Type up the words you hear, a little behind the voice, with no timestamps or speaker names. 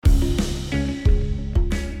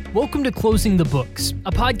Welcome to Closing the Books,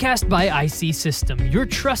 a podcast by IC System, your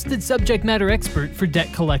trusted subject matter expert for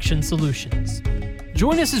debt collection solutions.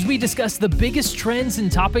 Join us as we discuss the biggest trends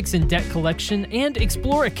and topics in debt collection and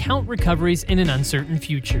explore account recoveries in an uncertain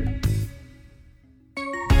future.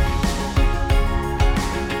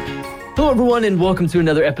 Hello, everyone, and welcome to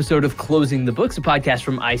another episode of Closing the Books, a podcast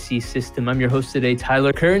from IC System. I'm your host today,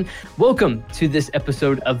 Tyler Kern. Welcome to this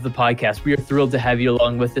episode of the podcast. We are thrilled to have you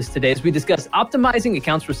along with us today as we discuss optimizing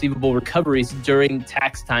accounts receivable recoveries during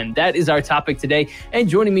tax time. That is our topic today, and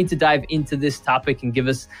joining me to dive into this topic and give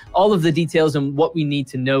us all of the details on what we need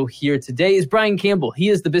to know here today is Brian Campbell. He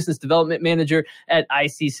is the Business Development Manager at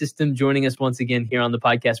IC System, joining us once again here on the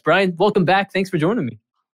podcast. Brian, welcome back. Thanks for joining me.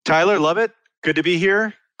 Tyler, love it. Good to be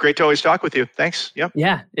here. Great to always talk with you. Thanks. Yep.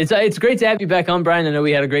 Yeah, it's great to have you back on, Brian. I know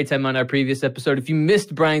we had a great time on our previous episode. If you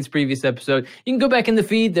missed Brian's previous episode, you can go back in the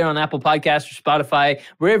feed there on Apple Podcasts or Spotify,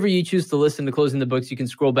 wherever you choose to listen to Closing the Books. You can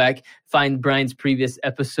scroll back, find Brian's previous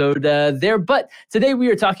episode there. But today we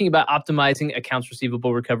are talking about optimizing accounts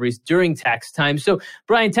receivable recoveries during tax time. So,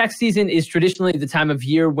 Brian, tax season is traditionally the time of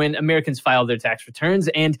year when Americans file their tax returns,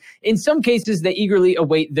 and in some cases, they eagerly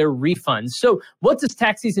await their refunds. So, what does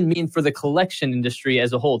tax season mean for the collection industry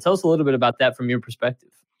as a whole? Tell us a little bit about that from your perspective.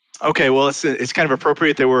 Okay, well, it's kind of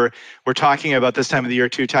appropriate that we're talking about this time of the year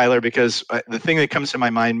too, Tyler, because the thing that comes to my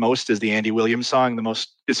mind most is the Andy Williams song,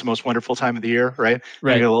 "It's the most wonderful time of the year," right?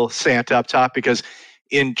 Right. Got a little Santa up top, because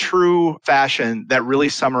in true fashion, that really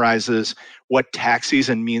summarizes what tax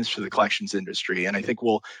season means for the collections industry. And I think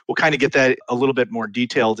we'll kind of get that a little bit more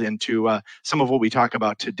detailed into some of what we talk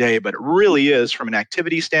about today. But it really is, from an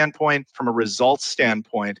activity standpoint, from a results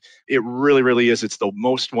standpoint, it really, really is. It's the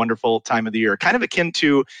most wonderful time of the year, kind of akin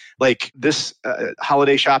to like this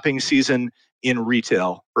holiday shopping season in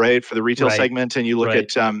retail, right? For the retail segment, and you look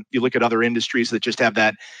at other industries that just have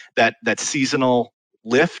that seasonal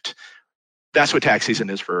lift. That's what tax season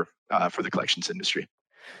is for the collections industry.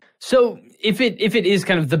 So if it is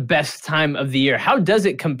kind of the best time of the year, how does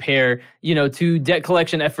it compare, to debt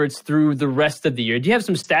collection efforts through the rest of the year? Do you have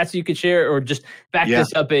some stats you could share, or just back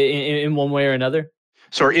this up in one way or another?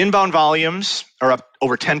 So our inbound volumes are up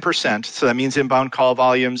over 10%. So that means inbound call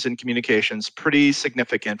volumes and communications, pretty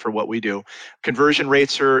significant for what we do. Conversion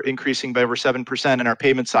rates are increasing by over 7%, and our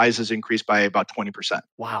payment sizes increased by about 20%.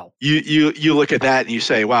 Wow. You look at that and you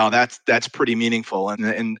say, wow, that's pretty meaningful.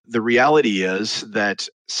 And the reality is that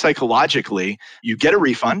psychologically, you get a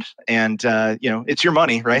refund, and it's your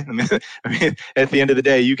money, right? I mean, at the end of the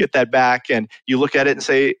day, you get that back, and you look at it and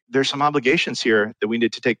say, there's some obligations here that we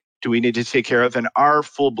need to take care of. And our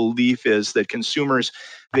full belief is that consumers,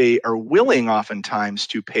 they are willing oftentimes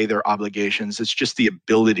to pay their obligations. It's just the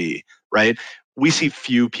ability, right? We see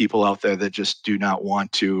few people out there that just do not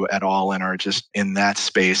want to at all and are just in that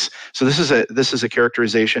space. So this is a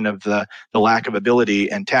characterization of the lack of ability,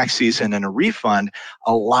 and tax season and a refund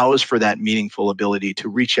allows for that meaningful ability to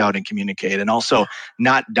reach out and communicate, and also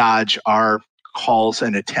not dodge our calls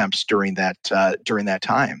and attempts during that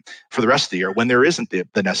time for the rest of the year when there isn't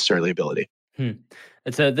the necessary ability.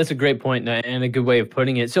 That's a great point and a good way of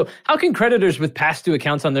putting it. So how can creditors with past due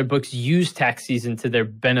accounts on their books use tax season to their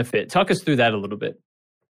benefit? Talk us through that a little bit.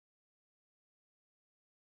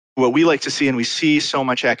 What we like to see, and we see so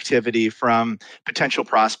much activity from potential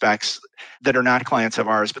prospects that are not clients of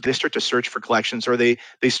ours, but they start to search for collections, or they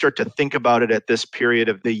start to think about it at this period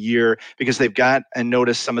of the year because they've got and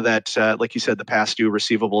noticed some of that, like you said, the past due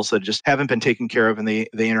receivables that just haven't been taken care of, and they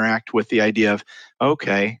interact with the idea of,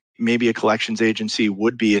 okay, maybe a collections agency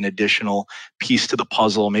would be an additional piece to the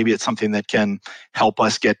puzzle. Maybe it's something that can help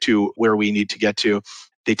us get to where we need to get to.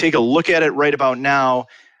 They take a look at it right about now.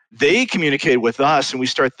 They communicate with us, and we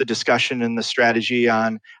start the discussion and the strategy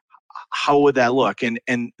on how would that look. And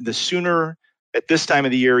the sooner at this time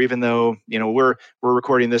of the year, even though we're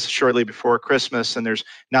recording this shortly before Christmas, and there's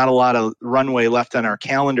not a lot of runway left on our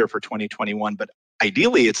calendar for 2021, but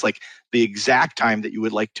ideally, it's like the exact time that you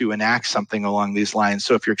would like to enact something along these lines.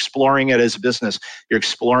 So if you're exploring it as a business, you're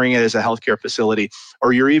exploring it as a healthcare facility,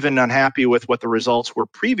 or you're even unhappy with what the results were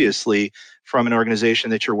previously from an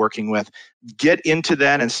organization that you're working with, get into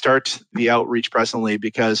that and start the outreach presently,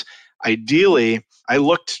 because ideally, I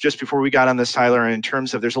looked just before we got on this, Tyler, in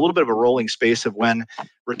terms of there's a little bit of a rolling space of when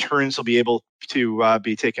returns will be able to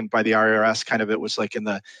be taken by the IRS. Kind of, it was like in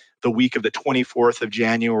the week of the 24th of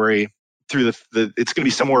January through it's going to be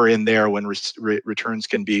somewhere in there when returns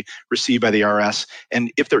can be received by the IRS. And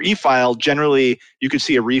if they're e-filed, generally you could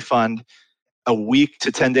see a refund a week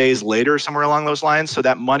to 10 days later, somewhere along those lines. So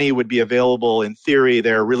that money would be available in theory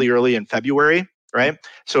there really early in February. right?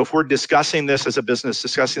 So if we're discussing this as a business,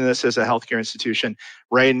 discussing this as a healthcare institution,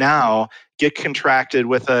 right now, get contracted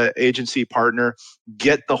with an agency partner,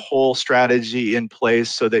 get the whole strategy in place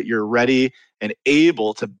so that you're ready and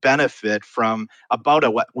able to benefit from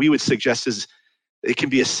about what we would suggest is it can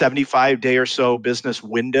be a 75-day or so business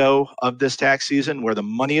window of this tax season where the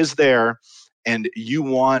money is there and you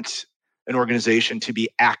want an organization to be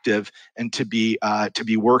active and to be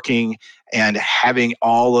working and having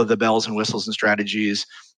all of the bells and whistles and strategies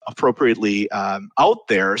appropriately out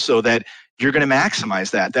there so that you're going to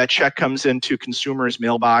maximize that. That check comes into consumers'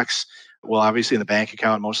 mailbox. Well, obviously in the bank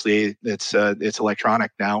account, mostly it's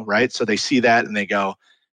electronic now, right? So they see that and they go,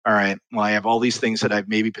 all right, well, I have all these things that I've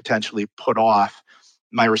maybe potentially put off.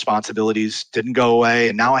 My responsibilities didn't go away,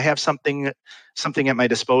 and now I have something at my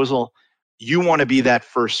disposal. You want to be that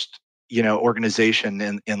first,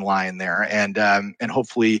 organization in line there, and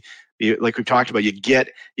hopefully, like we've talked about, you get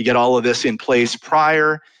all of this in place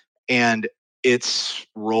prior, and it's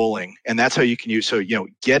rolling, and that's how you can use. So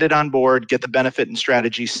get it on board, get the benefit and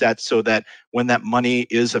strategy set, so that when that money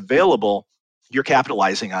is available, you're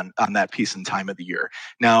capitalizing on that piece and time of the year.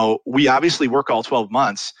 Now, we obviously work all 12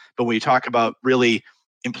 months, but when you talk about really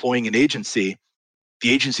employing an agency,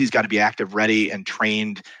 the agency's got to be active, ready, and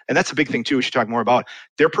trained. And that's a big thing too, we should talk more about.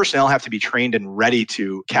 Their personnel have to be trained and ready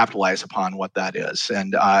to capitalize upon what that is.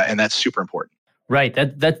 And that's super important. Right.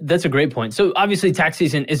 That's a great point. So obviously tax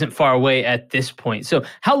season isn't far away at this point. So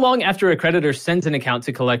how long after a creditor sends an account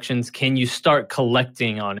to collections can you start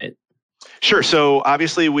collecting on it? Sure. So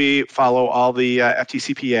obviously we follow all the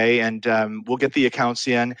FTCPA, and we'll get the accounts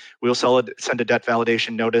in. We'll send a debt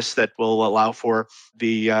validation notice that will allow for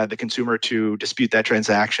the consumer to dispute that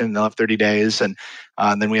transaction. They'll have 30 days, and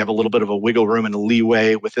then we have a little bit of a wiggle room and a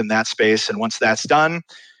leeway within that space. And once that's done,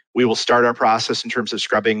 we will start our process in terms of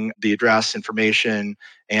scrubbing the address information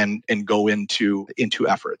and go into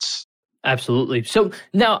efforts. Absolutely. So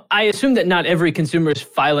now I assume that not every consumer is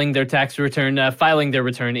filing their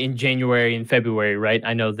return in January and February, right?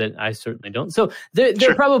 I know that I certainly don't. So they're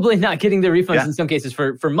Sure. Probably not getting their refunds in some cases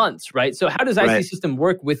for months, right? So how does IC Right. System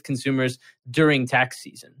work with consumers during tax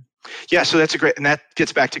season? Yeah, so that's and that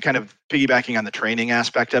gets back to kind of piggybacking on the training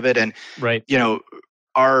aspect of it. And, Right.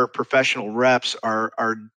 Our professional reps are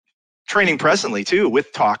training presently too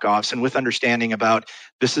with talk-offs and with understanding about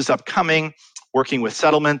this is upcoming, working with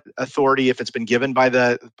settlement authority if it's been given by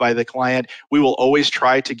the client. We will always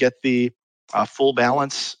try to get the full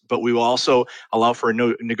balance, but we will also allow for a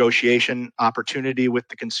negotiation opportunity with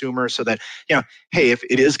the consumer so that, hey, if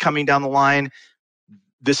it is coming down the line,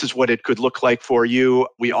 this is what it could look like for you.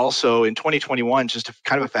 We also, in 2021, just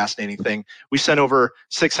kind of a fascinating thing, we sent over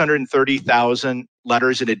 630,000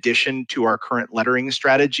 letters in addition to our current lettering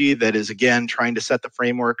strategy that is, again, trying to set the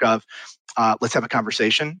framework of let's have a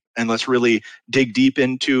conversation and let's really dig deep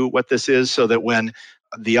into what this is so that when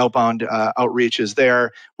the outbound outreach is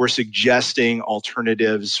there, we're suggesting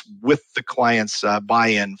alternatives with the client's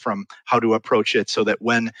buy-in from how to approach it so that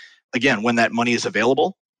when that money is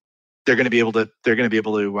available, they're going to be able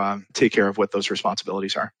to take care of what those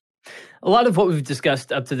responsibilities are. A lot of what we've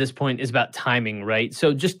discussed up to this point is about timing, right?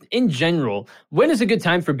 So just in general, when is a good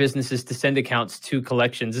time for businesses to send accounts to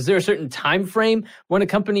collections? Is there a certain time frame when a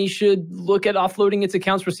company should look at offloading its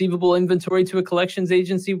accounts receivable inventory to a collections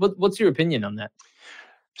agency? What's your opinion on that?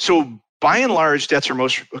 So by and large, debts are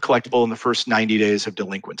most collectible in the first 90 days of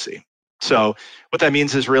delinquency. So what that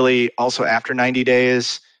means is really also after 90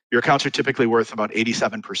 days, your accounts are typically worth about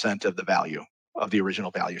 87% of the value of the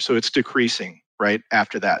original value. So it's decreasing right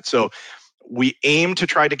after that. So we aim to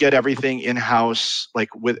try to get everything in-house. Like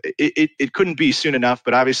with it couldn't be soon enough,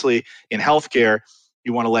 but obviously in healthcare,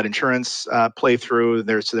 you want to let insurance play through.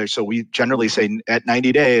 So we generally say at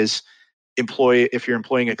 90 days, if you're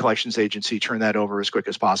employing a collections agency, turn that over as quick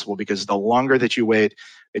as possible, because the longer that you wait,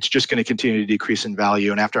 it's just going to continue to decrease in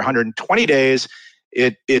value. And after 120 days,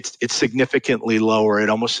 it's significantly lower. It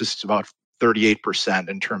almost is about 38%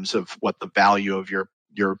 in terms of what the value of your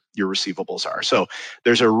receivables are. So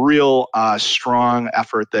there's a real strong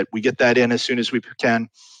effort that we get that in as soon as we can.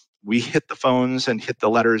 We hit the phones and hit the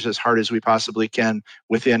letters as hard as we possibly can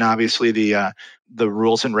within obviously the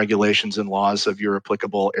rules and regulations and laws of your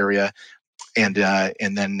applicable area, and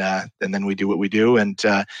then we do what we do, and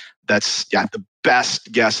that's the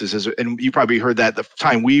best guess is, and you probably heard that the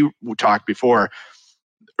time we talked before.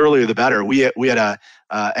 Earlier the better. We had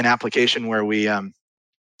an application where we have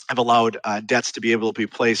allowed debts to be able to be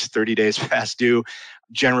placed 30 days past due.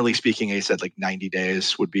 Generally speaking, I said like 90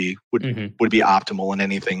 days would be optimal, and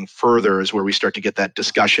anything further is where we start to get that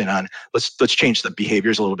discussion on let's change the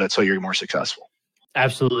behaviors a little bit so you're more successful.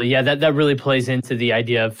 Absolutely. Yeah, that really plays into the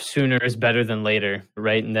idea of sooner is better than later,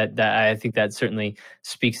 right? And that I think that certainly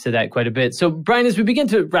speaks to that quite a bit. So, Brian, as we begin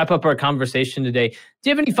to wrap up our conversation today, do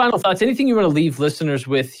you have any final thoughts, anything you want to leave listeners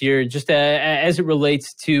with here, just as it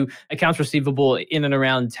relates to accounts receivable in and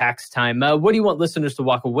around tax time? What do you want listeners to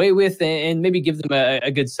walk away with, and maybe give them a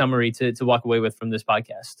good summary to walk away with from this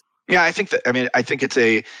podcast? Yeah, I think it's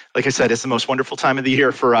like I said, it's the most wonderful time of the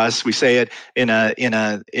year for us. We say it in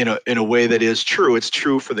a way that is true. It's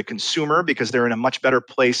true for the consumer because they're in a much better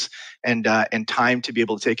place and time to be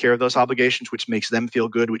able to take care of those obligations, which makes them feel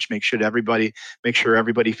good, which make sure everybody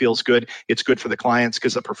feels good. It's good for the clients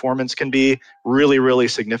because the performance can be really, really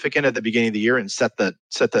significant at the beginning of the year and set the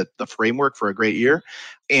framework for a great year.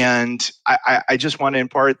 And I just want to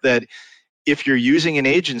impart that if you're using an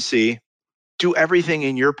agency, do everything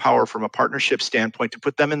in your power from a partnership standpoint to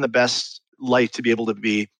put them in the best light to be able to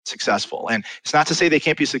be successful. And it's not to say they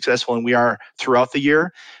can't be successful, and we are throughout the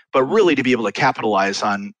year, but really to be able to capitalize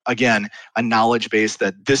on, again, a knowledge base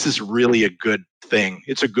that this is really a good thing.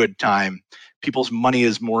 It's a good time. People's money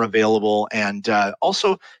is more available. And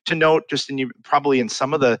also to note, probably in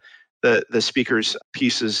some of the speakers'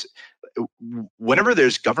 pieces, whenever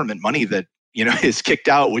there's government money that is kicked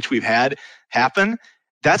out, which we've had happen,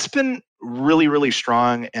 that's been really, really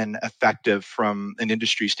strong and effective from an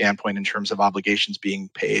industry standpoint in terms of obligations being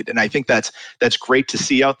paid. And I think that's great to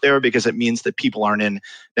see out there because it means that people aren't in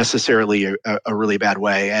necessarily a really bad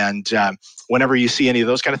way. And whenever you see any of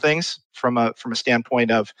those kind of things from a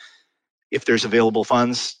standpoint of if there's available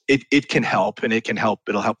funds, it can help, and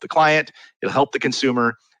it'll help the client, it'll help the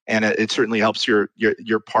consumer, and it certainly helps your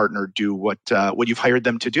partner do what you've hired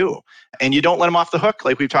them to do. And you don't let them off the hook,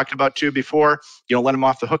 like we've talked about too before. You don't let them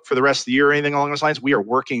off the hook for the rest of the year or anything along those lines. We are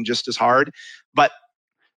working just as hard, but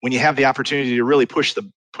when you have the opportunity to really push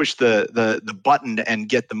the button and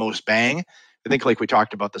get the most bang, I think like we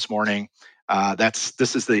talked about this morning,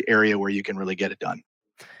 this is the area where you can really get it done.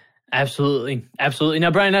 Absolutely.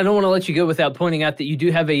 Now, Brian, I don't want to let you go without pointing out that you do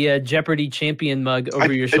have a Jeopardy champion mug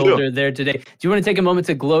over your shoulder there today. Do you want to take a moment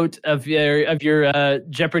to gloat of your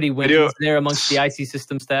Jeopardy wins there amongst the IC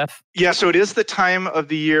System staff? Yeah, so it is the time of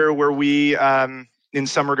the year where we, in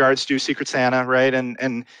some regards, do Secret Santa, right?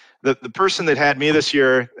 And the person that had me this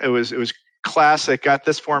year, it was classic. Got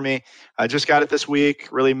this for me. I just got it this week.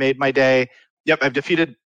 Really made my day. Yep, I've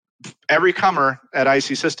defeated every comer at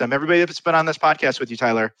IC System. Everybody that's been on this podcast with you,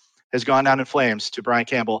 Tyler, has gone down in flames to Brian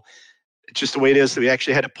Campbell. It's just the way it is. We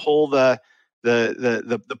actually had to pull the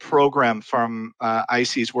program from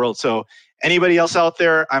IC's world. So anybody else out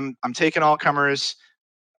there, I'm taking all comers.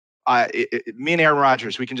 Me and Aaron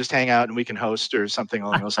Rodgers, we can just hang out and we can host or something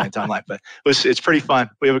along those lines online. But it's pretty fun.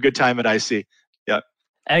 We have a good time at IC. Yeah.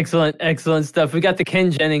 Excellent stuff. We got the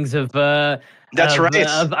Ken Jennings of That's right.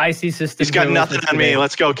 Of IC Systems. He's got nothing on me.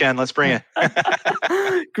 Let's go, Ken. Let's bring it.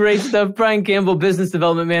 Great stuff. Brian Campbell, Business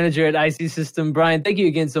Development Manager at IC System. Brian, thank you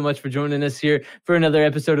again so much for joining us here for another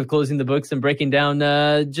episode of Closing the Books and breaking down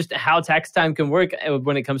just how tax time can work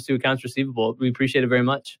when it comes to accounts receivable. We appreciate it very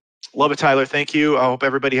much. Love it, Tyler. Thank you. I hope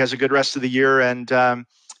everybody has a good rest of the year. And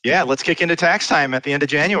let's kick into tax time at the end of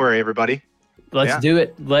January, everybody. Let's do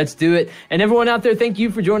it. And everyone out there, thank you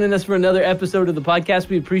for joining us for another episode of the podcast.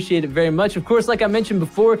 We appreciate it very much. Of course, like I mentioned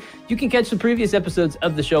before, you can catch the previous episodes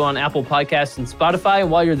of the show on Apple Podcasts and Spotify. And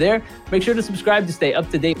while you're there, make sure to subscribe to stay up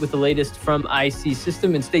to date with the latest from IC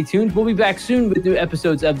System. And stay tuned. We'll be back soon with new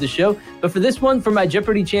episodes of the show. But for this one, for my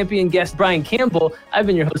Jeopardy champion guest, Brian Campbell, I've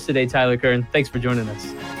been your host today, Tyler Kern. Thanks for joining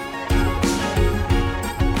us.